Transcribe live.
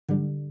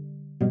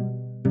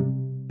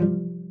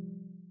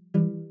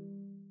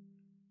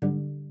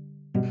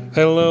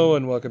Hello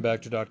and welcome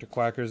back to Dr.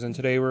 Quackers, and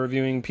today we're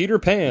reviewing Peter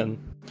Pan,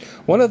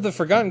 one of the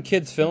forgotten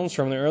kids films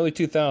from the early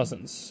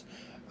 2000s.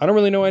 I don't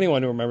really know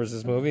anyone who remembers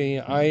this movie.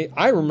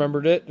 I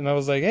remembered it, and I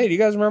was like, hey, do you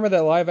guys remember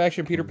that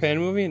live-action Peter Pan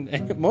movie?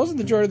 And most of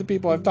the majority of the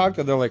people I've talked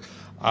to, they're like,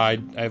 I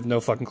have no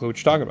fucking clue what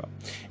you're talking about.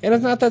 And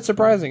it's not that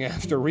surprising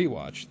after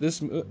rewatch.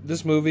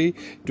 This movie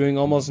doing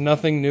almost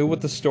nothing new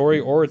with the story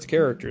or its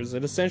characters.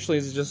 It essentially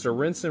is just a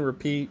rinse and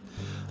repeat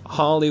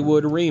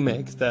Hollywood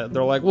remake that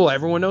they're like, well,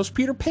 everyone knows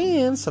Peter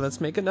Pan, so let's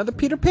make another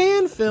Peter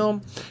Pan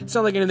film. It's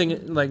not like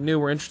anything like new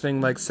or interesting,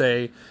 like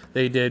say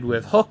they did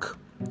with Hook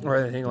or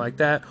anything like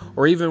that,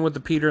 or even with the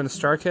Peter and the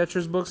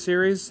Starcatchers book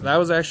series. That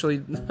was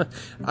actually,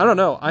 I don't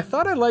know. I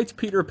thought I liked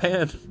Peter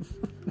Pan.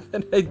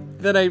 I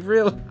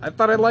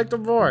thought I liked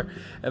him more.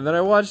 And then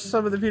I watched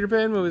some of the Peter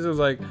Pan movies. I was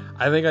like,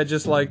 I think I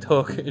just liked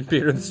Hook and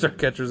Peter and the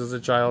Starcatchers as a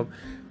child,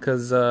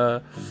 because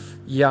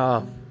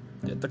yeah.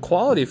 The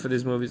quality for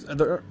these movies,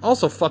 they're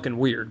also fucking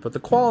weird, but the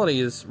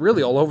quality is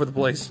really all over the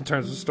place in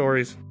terms of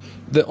stories.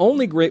 The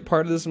only great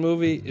part of this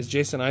movie is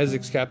Jason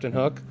Isaacs' Captain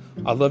Hook.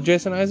 I love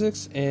Jason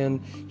Isaacs,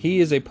 and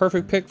he is a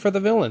perfect pick for the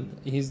villain.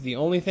 He's the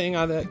only thing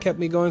that kept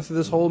me going through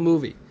this whole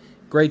movie.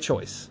 Great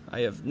choice.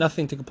 I have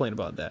nothing to complain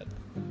about that.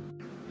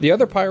 The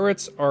other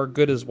pirates are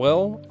good as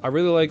well. I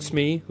really like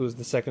Smee, who's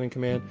the second in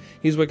command.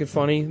 He's wicked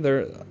funny.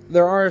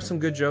 There are some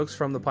good jokes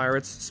from the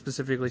pirates,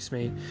 specifically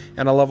Smee,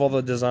 and I love all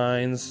the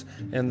designs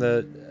and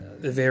the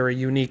very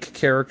unique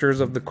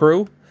characters of the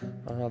crew.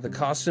 The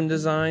costume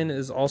design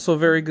is also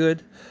very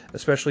good,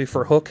 especially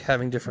for Hook,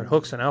 having different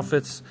hooks and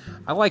outfits.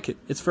 I like it.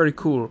 It's very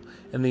cool,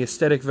 and the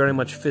aesthetic very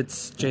much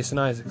fits Jason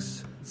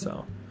Isaacs.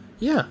 So,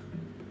 yeah,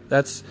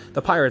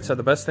 the pirates are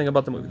the best thing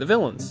about the movie. The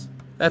villains,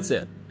 that's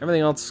it.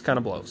 Everything else kind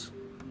of blows,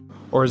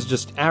 or is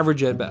just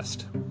average at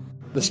best.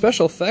 The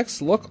special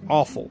effects look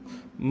awful.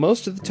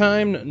 Most of the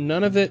time,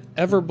 none of it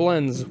ever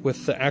blends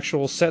with the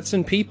actual sets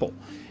and people.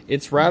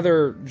 It's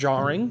rather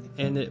jarring,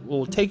 and it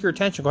will take your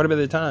attention quite a bit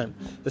of the time.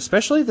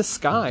 Especially the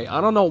sky.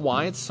 I don't know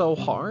why it's so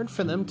hard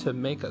for them to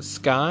make a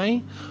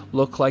sky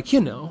look like,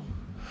 a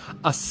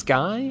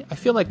sky. I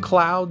feel like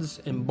clouds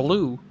and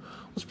blue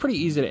was pretty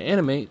easy to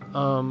animate.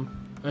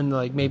 And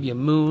like maybe a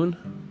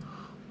moon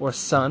or a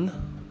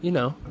sun,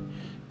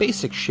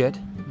 basic shit.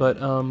 But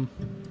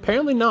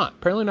apparently not.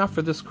 Apparently not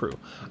for this crew.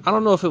 I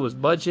don't know if it was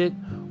budget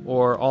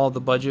or all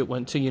the budget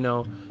went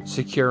to,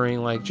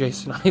 securing like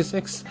Jason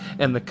Isaacs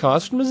and the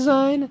costume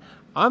design.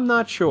 I'm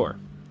not sure.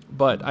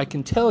 But I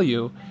can tell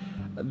you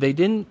they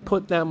didn't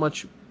put that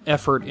much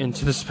effort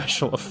into the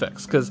special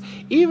effects. Because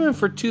even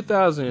for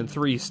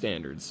 2003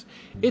 standards,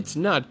 it's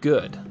not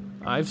good.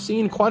 I've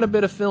seen quite a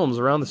bit of films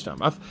around this time.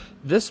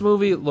 This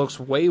movie looks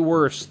way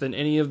worse than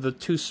any of the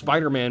two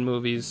Spider-Man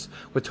movies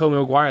with Tobey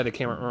Maguire that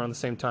came out around the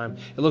same time.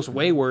 It looks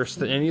way worse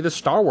than any of the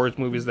Star Wars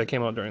movies that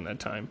came out during that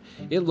time.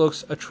 It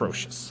looks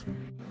atrocious.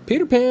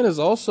 Peter Pan is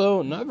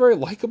also not very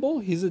likable.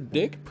 He's a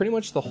dick pretty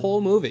much the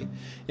whole movie.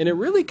 And it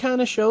really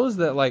kind of shows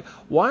that,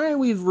 why are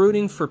we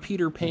rooting for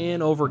Peter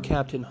Pan over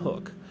Captain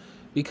Hook?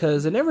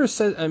 Because it never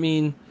says,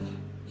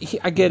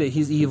 I get it,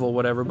 he's evil,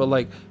 whatever,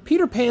 but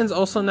Peter Pan's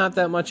also not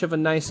that much of a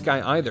nice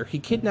guy either. He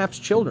kidnaps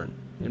children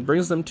and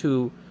brings them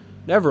to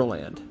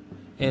Neverland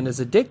and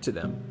is a dick to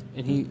them.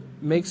 And he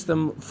makes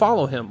them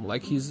follow him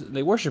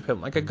they worship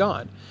him like a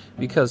god.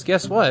 Because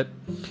guess what?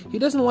 He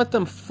doesn't let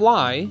them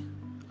fly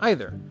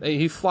either.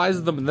 He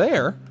flies them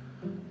there,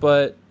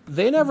 but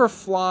they never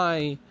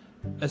fly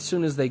as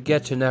soon as they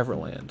get to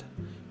Neverland.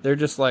 They're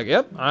just like,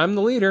 yep, I'm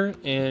the leader,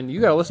 and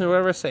you gotta listen to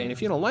whatever I say. And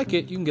if you don't like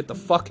it, you can get the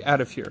fuck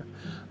out of here.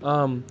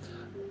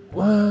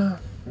 Why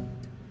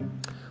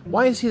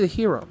is he the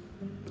hero?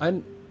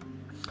 I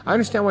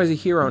understand why he's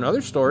a hero in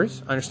other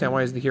stories. I understand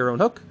why he's the hero in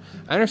Hook.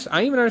 I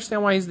even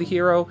understand why he's the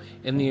hero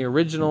in the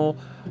original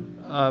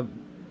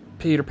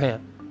Peter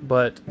Pan.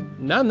 But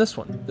not in this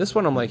one. This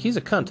one, I'm like, he's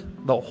a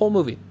cunt. The whole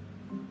movie.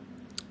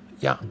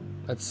 Yeah.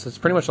 That's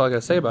pretty much all I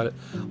gotta say about it.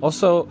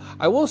 Also,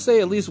 I will say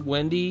at least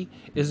Wendy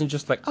isn't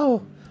just like,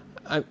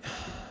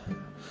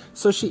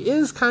 so she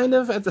is kind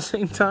of at the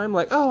same time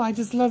like, I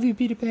just love you,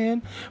 Peter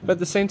Pan. But at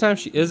the same time,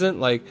 she isn't.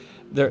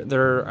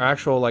 There are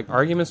actual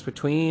arguments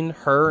between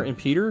her and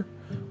Peter,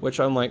 which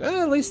I'm like,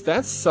 at least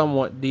that's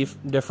somewhat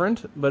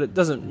different, but it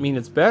doesn't mean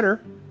it's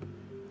better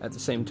at the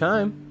same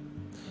time.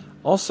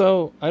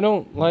 Also, I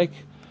don't like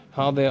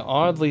how they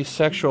oddly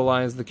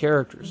sexualize the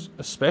characters,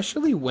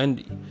 especially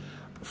Wendy.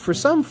 For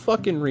some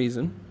fucking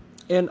reason,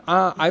 and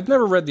I've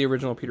never read the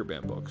original Peter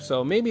Pan book,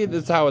 so maybe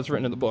that's how it's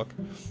written in the book,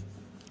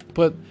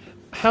 but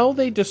how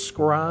they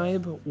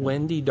describe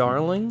Wendy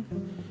Darling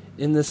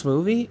in this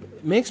movie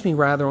makes me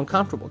rather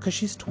uncomfortable, because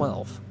she's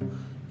 12,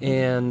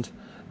 and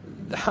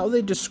how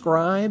they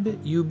describe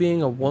you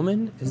being a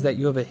woman is that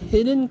you have a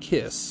hidden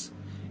kiss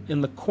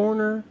in the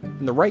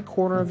right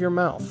corner of your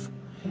mouth,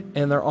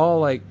 and they're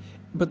all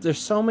but there's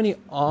so many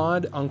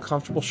odd,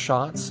 uncomfortable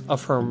shots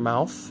of her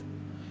mouth.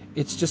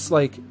 It's just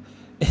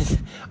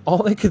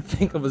all I could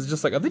think of was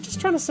just like, are they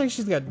just trying to say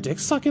she's got dick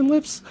sucking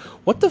lips?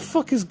 What the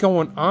fuck is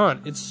going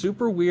on? It's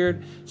super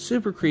weird,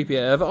 super creepy.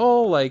 I have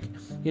all, like,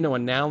 you know,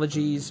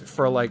 analogies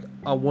for, like,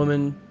 a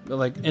woman,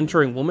 like,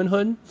 entering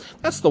womanhood.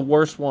 That's the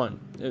worst one.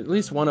 At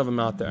least one of them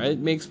out there. It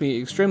makes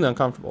me extremely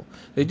uncomfortable.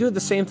 They do the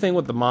same thing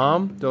with the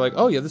mom. They're like,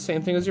 oh, you have the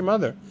same thing as your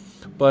mother.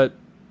 But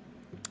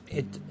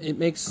it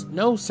makes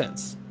no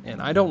sense,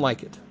 and I don't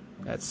like it.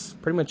 That's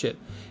pretty much it.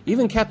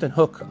 Even Captain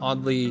Hook,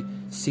 oddly,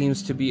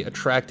 seems to be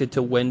attracted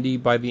to Wendy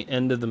by the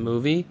end of the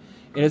movie.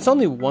 And it's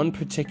only one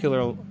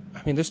particular...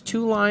 I mean, there's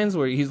 2 lines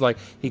where he's like,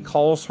 he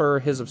calls her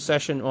his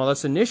obsession. Well,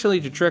 that's initially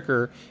to trick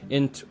her,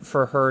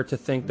 for her to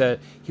think that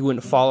he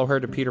wouldn't follow her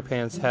to Peter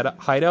Pan's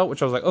hideout,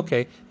 which I was like,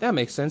 okay, that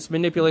makes sense.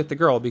 Manipulate the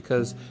girl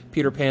because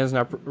Peter Pan's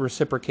not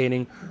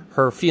reciprocating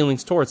her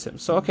feelings towards him.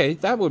 So, okay,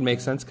 that would make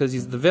sense because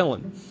he's the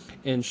villain.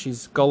 And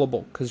she's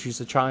gullible because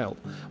she's a child.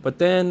 But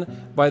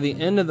then, by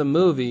the end of the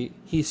movie,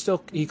 he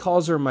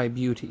calls her my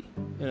beauty.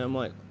 And I'm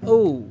like,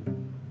 oh,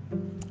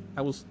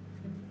 I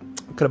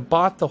could have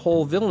bought the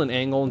whole villain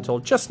angle until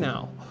just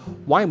now.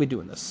 Why are we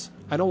doing this?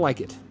 I don't like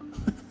it.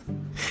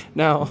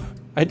 Now,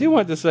 I do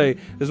want to say,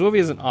 this movie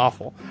isn't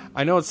awful.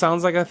 I know it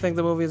sounds like I think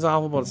the movie is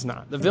awful, but it's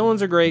not. The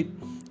villains are great.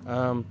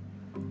 I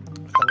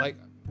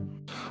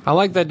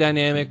like that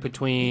dynamic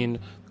between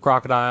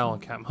Crocodile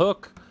and Captain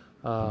Hook.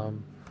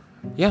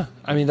 Yeah,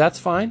 I mean, that's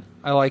fine.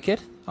 I like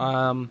it.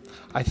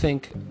 I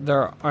think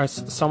there are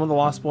some of the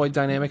Lost Boy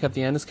dynamic at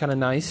the end is kind of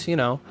nice, you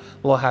know, a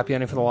little happy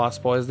ending for the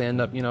Lost Boys. They end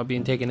up, you know,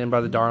 being taken in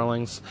by the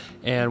Darlings,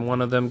 and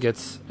one of them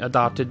gets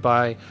adopted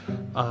by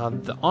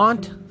the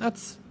aunt.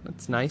 That's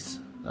nice.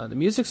 The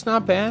music's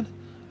not bad.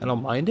 I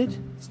don't mind it.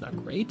 It's not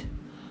great.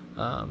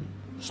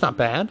 It's not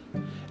bad.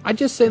 I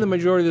just say the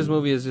majority of this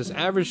movie is just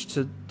average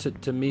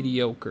to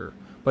mediocre,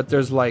 but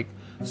there's like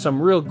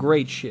some real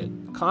great shit.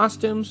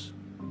 Costumes,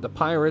 the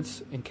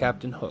pirates, and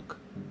Captain Hook.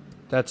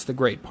 That's the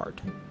great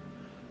part.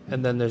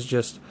 And then there's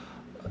just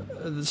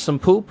some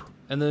poop,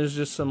 and then there's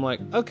just some like,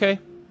 okay,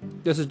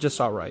 this is just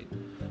alright.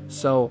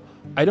 So,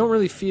 I don't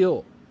really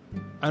feel,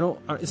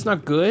 it's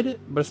not good,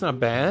 but it's not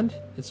bad.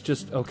 It's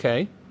just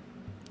okay.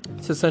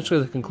 It's essentially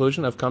the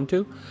conclusion I've come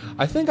to.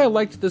 I think I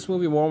liked this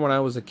movie more when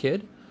I was a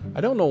kid. I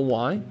don't know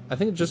why. I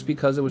think just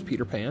because it was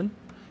Peter Pan,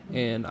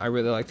 and I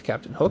really liked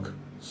Captain Hook.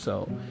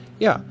 So,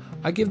 yeah,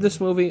 I give this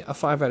movie a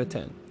 5 out of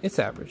 10. It's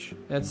average.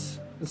 It's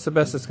the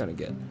best it's going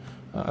to get.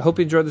 I hope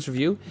you enjoyed this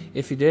review.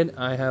 If you did,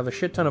 I have a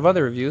shit ton of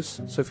other reviews,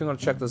 so if you want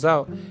to check those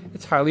out,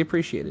 it's highly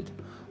appreciated.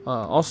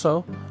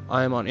 Also,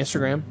 I am on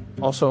Instagram,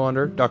 also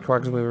under Dr.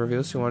 Wagon's Movie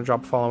Reviews, so you want to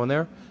drop a follow in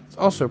there. It's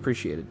also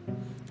appreciated.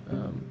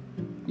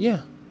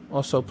 Yeah.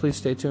 Also, please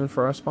stay tuned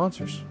for our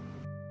sponsors.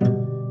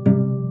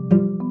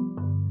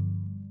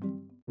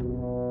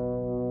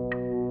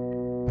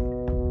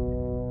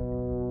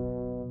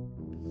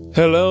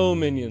 Hello,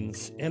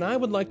 minions, and I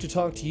would like to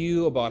talk to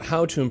you about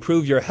how to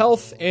improve your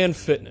health and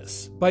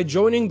fitness by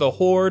joining the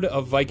horde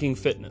of Viking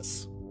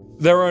Fitness.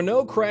 There are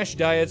no crash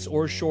diets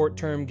or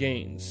short-term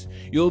gains.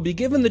 You'll be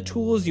given the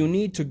tools you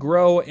need to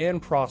grow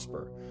and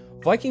prosper.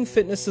 Viking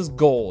Fitness's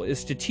goal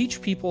is to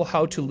teach people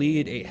how to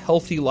lead a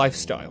healthy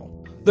lifestyle.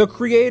 The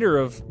creator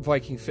of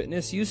Viking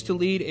Fitness used to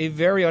lead a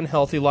very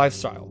unhealthy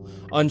lifestyle,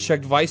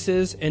 unchecked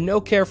vices, and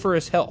no care for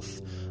his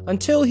health,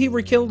 until he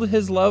rekindled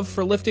his love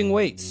for lifting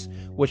weights,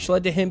 which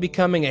led to him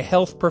becoming a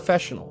health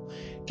professional,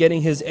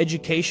 getting his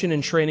education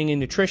and training in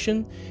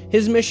nutrition.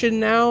 His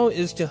mission now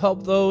is to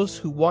help those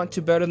who want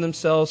to better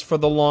themselves for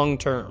the long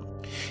term.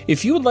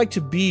 If you would like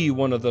to be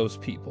one of those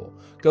people,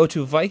 go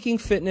to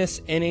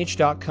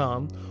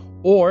VikingFitnessNH.com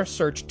or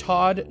search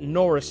Todd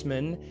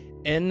Norrisman,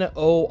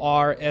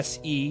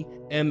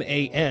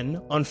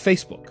 Norseman, on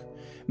Facebook.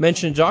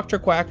 Mention Dr.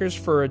 Quackers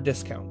for a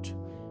discount.